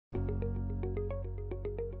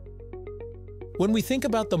When we think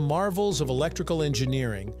about the marvels of electrical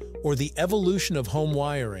engineering or the evolution of home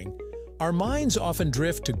wiring, our minds often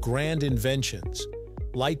drift to grand inventions: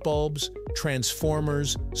 light bulbs,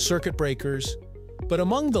 transformers, circuit breakers. But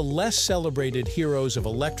among the less celebrated heroes of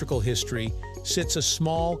electrical history sits a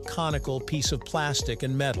small, conical piece of plastic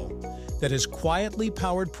and metal that has quietly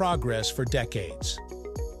powered progress for decades: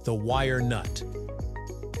 the wire nut.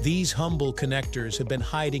 These humble connectors have been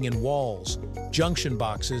hiding in walls, junction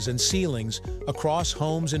boxes, and ceilings across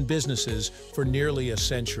homes and businesses for nearly a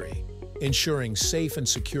century, ensuring safe and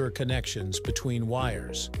secure connections between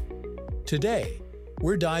wires. Today,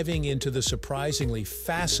 we're diving into the surprisingly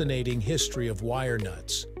fascinating history of wire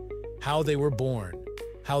nuts, how they were born,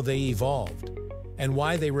 how they evolved, and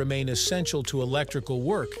why they remain essential to electrical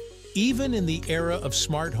work even in the era of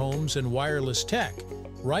smart homes and wireless tech,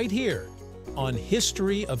 right here on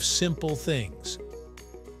History of Simple Things.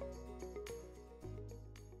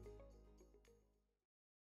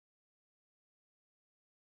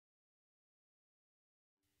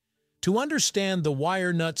 To understand the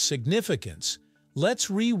wire nut's significance, let's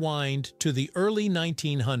rewind to the early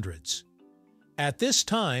 1900s. At this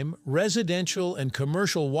time, residential and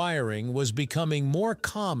commercial wiring was becoming more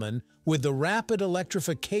common with the rapid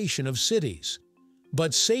electrification of cities,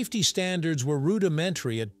 but safety standards were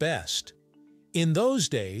rudimentary at best. In those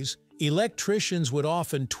days, electricians would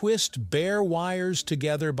often twist bare wires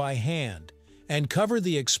together by hand and cover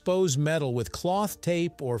the exposed metal with cloth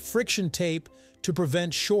tape or friction tape to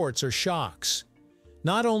prevent shorts or shocks.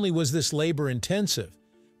 Not only was this labor-intensive,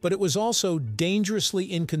 but it was also dangerously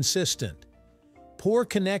inconsistent. Poor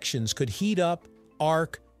connections could heat up,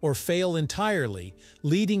 arc, or fail entirely,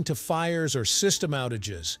 leading to fires or system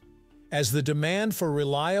outages. As the demand for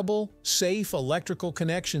reliable, safe electrical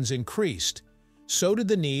connections increased, so did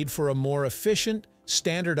the need for a more efficient,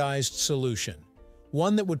 standardized solution,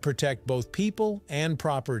 one that would protect both people and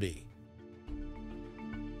property.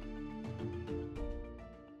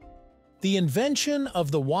 The invention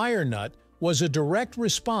of the wire nut was a direct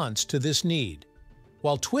response to this need.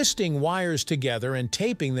 While twisting wires together and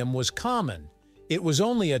taping them was common, it was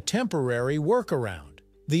only a temporary workaround.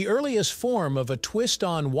 The earliest form of a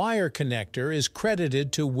twist-on wire connector is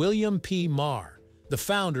credited to William P. Marr, the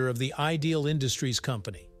founder of the Ideal Industries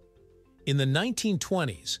Company. In the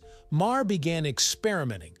 1920s, Marr began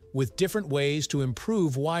experimenting with different ways to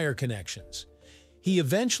improve wire connections. He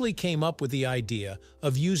eventually came up with the idea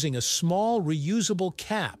of using a small reusable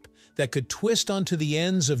cap that could twist onto the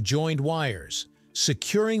ends of joined wires,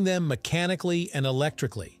 securing them mechanically and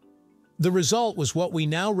electrically. The result was what we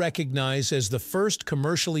now recognize as the first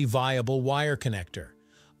commercially viable wire connector: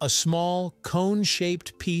 a small,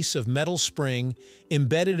 cone-shaped piece of metal spring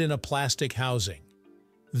embedded in a plastic housing.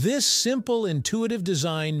 This simple, intuitive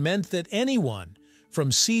design meant that anyone,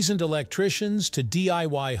 from seasoned electricians to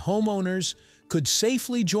DIY homeowners, could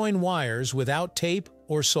safely join wires without tape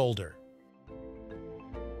or solder.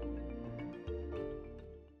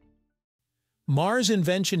 Marr's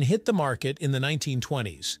invention hit the market in the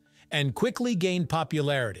 1920s and quickly gained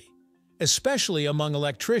popularity, especially among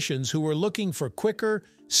electricians who were looking for quicker,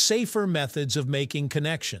 safer methods of making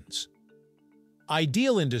connections.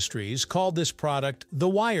 Ideal Industries called this product the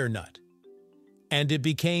wire nut, and it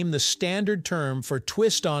became the standard term for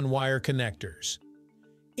twist-on wire connectors.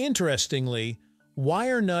 Interestingly,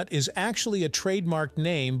 wire nut is actually a trademarked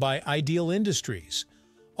name by Ideal Industries,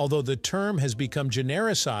 although the term has become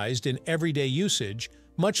genericized in everyday usage,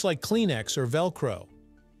 much like Kleenex or Velcro.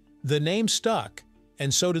 The name stuck,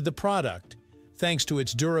 and so did the product, thanks to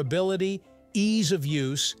its durability, ease of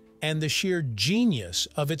use, and the sheer genius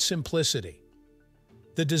of its simplicity.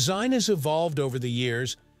 The design has evolved over the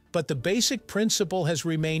years, but the basic principle has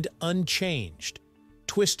remained unchanged.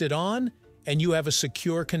 Twist it on, and you have a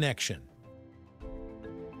secure connection.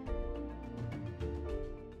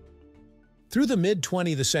 Through the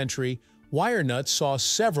mid-20th century, wire nuts saw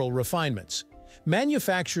several refinements.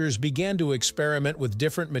 Manufacturers began to experiment with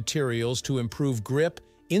different materials to improve grip,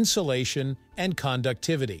 insulation, and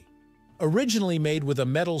conductivity. Originally made with a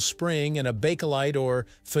metal spring and a bakelite or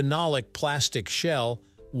phenolic plastic shell,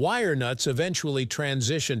 wire nuts eventually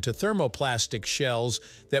transitioned to thermoplastic shells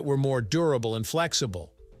that were more durable and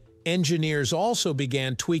flexible. Engineers also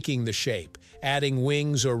began tweaking the shape, adding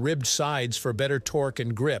wings or ribbed sides for better torque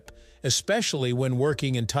and grip, especially when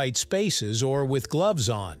working in tight spaces or with gloves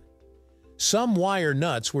on. Some wire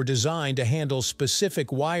nuts were designed to handle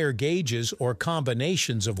specific wire gauges or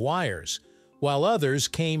combinations of wires, while others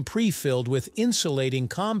came pre-filled with insulating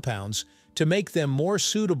compounds to make them more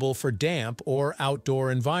suitable for damp or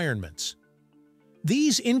outdoor environments.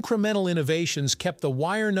 These incremental innovations kept the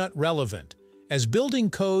wire nut relevant as building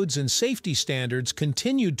codes and safety standards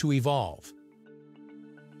continued to evolve.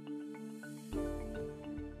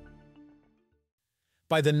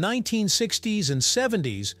 By the 1960s and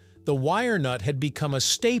 70s, the wire nut had become a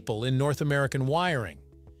staple in North American wiring.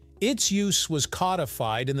 Its use was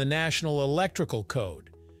codified in the National Electrical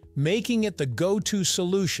Code, making it the go-to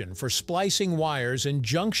solution for splicing wires in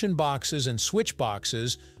junction boxes and switch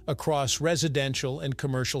boxes across residential and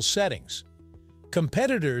commercial settings.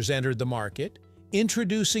 Competitors entered the market,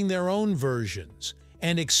 introducing their own versions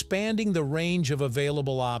and expanding the range of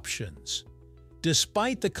available options.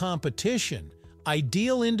 Despite the competition,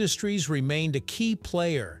 Ideal Industries remained a key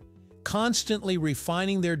player, constantly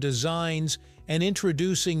refining their designs and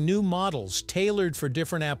introducing new models tailored for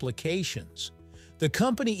different applications. The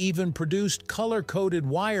company even produced color-coded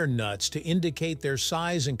wire nuts to indicate their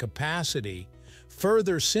size and capacity,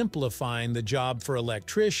 further simplifying the job for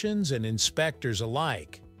electricians and inspectors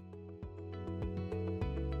alike.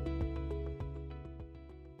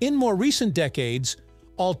 In more recent decades,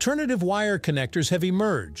 alternative wire connectors have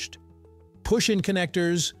emerged. Push-in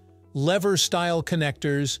connectors, lever-style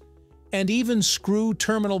connectors, and even screw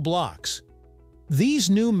terminal blocks. These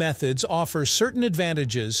new methods offer certain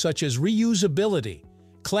advantages such as reusability,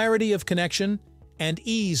 clarity of connection, and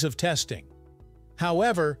ease of testing.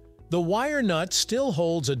 However, the wire nut still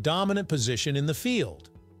holds a dominant position in the field.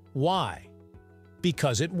 Why?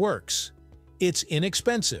 Because it works. It's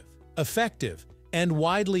inexpensive, effective, and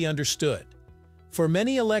widely understood. For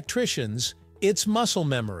many electricians, it's muscle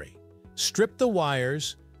memory. Strip the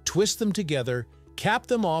wires, twist them together, cap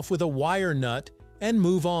them off with a wire nut, and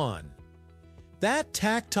move on. That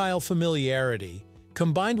tactile familiarity,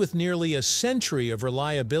 combined with nearly a century of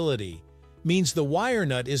reliability, means the wire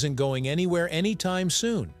nut isn't going anywhere anytime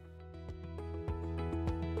soon.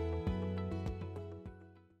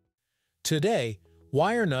 Today,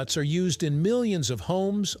 wire nuts are used in millions of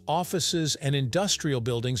homes, offices, and industrial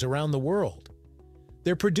buildings around the world.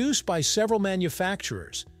 They're produced by several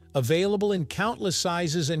manufacturers, available in countless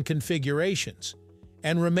sizes and configurations,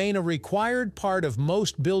 and remain a required part of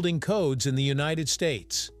most building codes in the United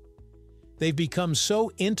States. They've become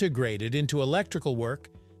so integrated into electrical work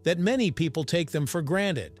that many people take them for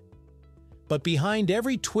granted. But behind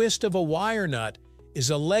every twist of a wire nut is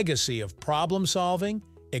a legacy of problem-solving,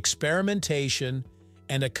 experimentation,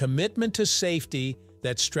 and a commitment to safety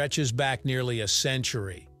that stretches back nearly a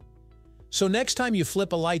century. So next time you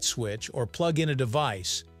flip a light switch or plug in a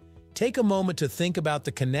device, take a moment to think about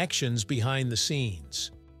the connections behind the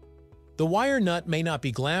scenes. The wire nut may not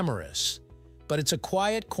be glamorous, but it's a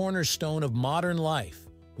quiet cornerstone of modern life,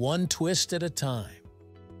 one twist at a time.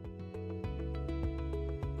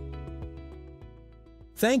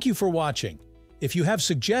 Thank you for watching. If you have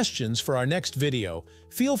suggestions for our next video,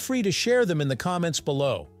 feel free to share them in the comments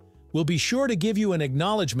below. We'll be sure to give you an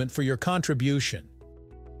acknowledgement for your contribution.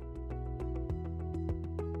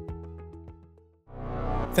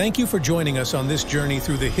 Thank you for joining us on this journey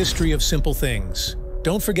through the history of simple things.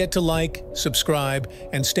 Don't forget to like, subscribe,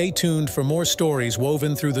 and stay tuned for more stories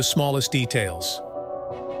woven through the smallest details.